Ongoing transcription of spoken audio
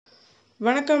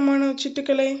வணக்கம் மாணவ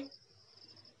சிட்டுக்களே.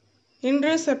 இன்று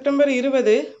செப்டம்பர்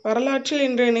 20 வரலாற்றில்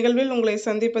இன்றைய நிகழ்வில் உங்களை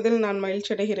சந்திப்பதில் நான்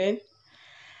மகிழ்ச்சி அடைகிறேன்.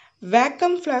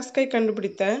 வேக்கம் ஃப்ளாஸ்கை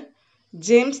கண்டுபிடித்த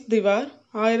ஜேம்ஸ் திவார்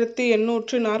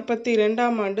 1842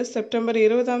 ஆண்டு செப்டம்பர்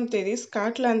 20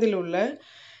 ஸ்காட்லாந்தில் உள்ள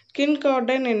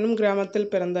கின்கார்டன் என்னும்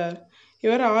கிராமத்தில் பிறந்தார்.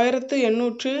 இவர்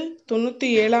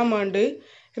 1897 ஆண்டு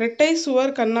இரட்டை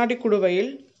சுவர் கண்ணாடி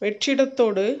குடுவையில்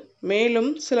வெற்றிடத்தோடு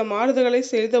மேலும் சில மாறுதல்களை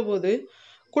செய்தபோது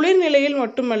குளிர்நிலையில்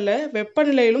மட்டுமல்ல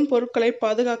வெப்பநிலையிலும் பொருட்களை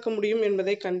பாதுகாக்க முடியும்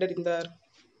என்பதை கண்டறிந்தார்.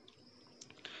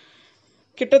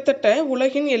 கிட்டத்தட்ட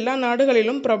உலகின் எல்லா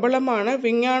நாடுகளிலும் பிரபலமான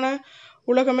விஞ்ஞான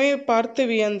உலகமே பார்த்து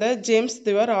வியந்த ஜேம்ஸ்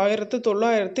திவார்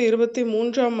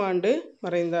 1923 ஆண்டு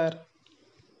மறைந்தார்.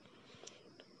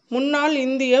 முன்னாள்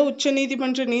இந்திய உச்ச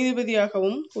நீதிமன்ற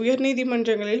நீதிபதியாகவும் உயர்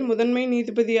நீதிமன்றங்களில் முதன்மை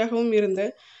நீதிபதியாகவும் இருந்த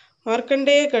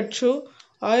மார்க்கண்டேய கட்சு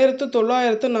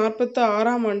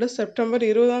 1946 ஆண்டு செப்டம்பர்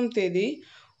 20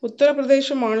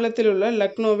 உத்தரப்பிரதேச மாநிலத்தில் உள்ள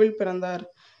லக்னோவில் பிறந்தார்.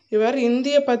 இவர்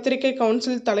இந்திய பத்திரிகை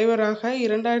கவுன்சில் தலைவராக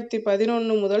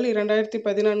 2011 முதல்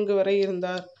 2014 வரை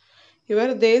இருந்தார்.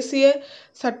 இவர் தேசிய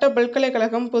சட்ட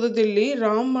பல்கலைக்கழகம் புதுதில்லி,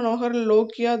 ராம் மனோகர்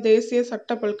லோகியா தேசிய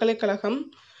சட்ட பல்கலைக்கழகம்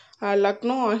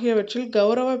லக்னோ ஆகியவற்றில்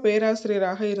கௌரவ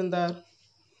பேராசிரியராக இருந்தார்.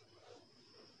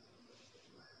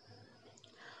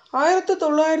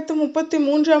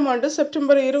 1933 ஆண்டு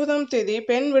செப்டம்பர் 20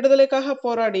 பெண் விடுதலைக்காக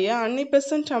போராடிய அன்னி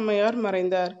பெசன்ட் அம்மையார்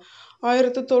மறைந்தார்.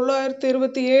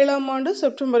 1927 ஆண்டு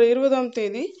செப்டம்பர்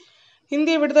 20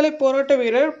 இந்திய விடுதலை போராட்ட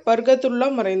வீரர் பர்கத்துல்லா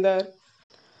மறைந்தார்.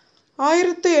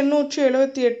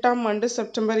 1878 ஆண்டு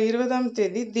செப்டம்பர் 20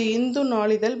 தி இந்து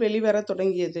நாளிதழ் வெளிவர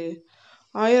தொடங்கியது.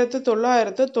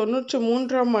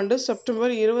 1993 ஆண்டு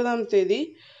செப்டம்பர் 20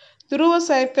 துருவ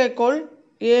செயற்கைக்கோள்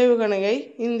ஏவுகணையை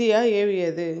இந்தியா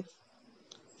ஏவியது.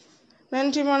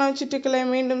 நன்றி மாணவ சிட்டுக்களை.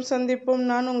 மீண்டும் சந்திப்போம்.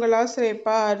 நான் உங்கள் ஆசிரியர்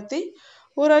ப.ஆர,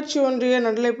 ஊராட்சி ஒன்றிய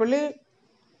நடுநிலைப்பள்ளி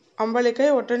அம்பலிக்கை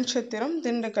ஒட்டன்சத்திரம்,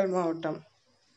 திண்டுக்கல் மாவட்டம்.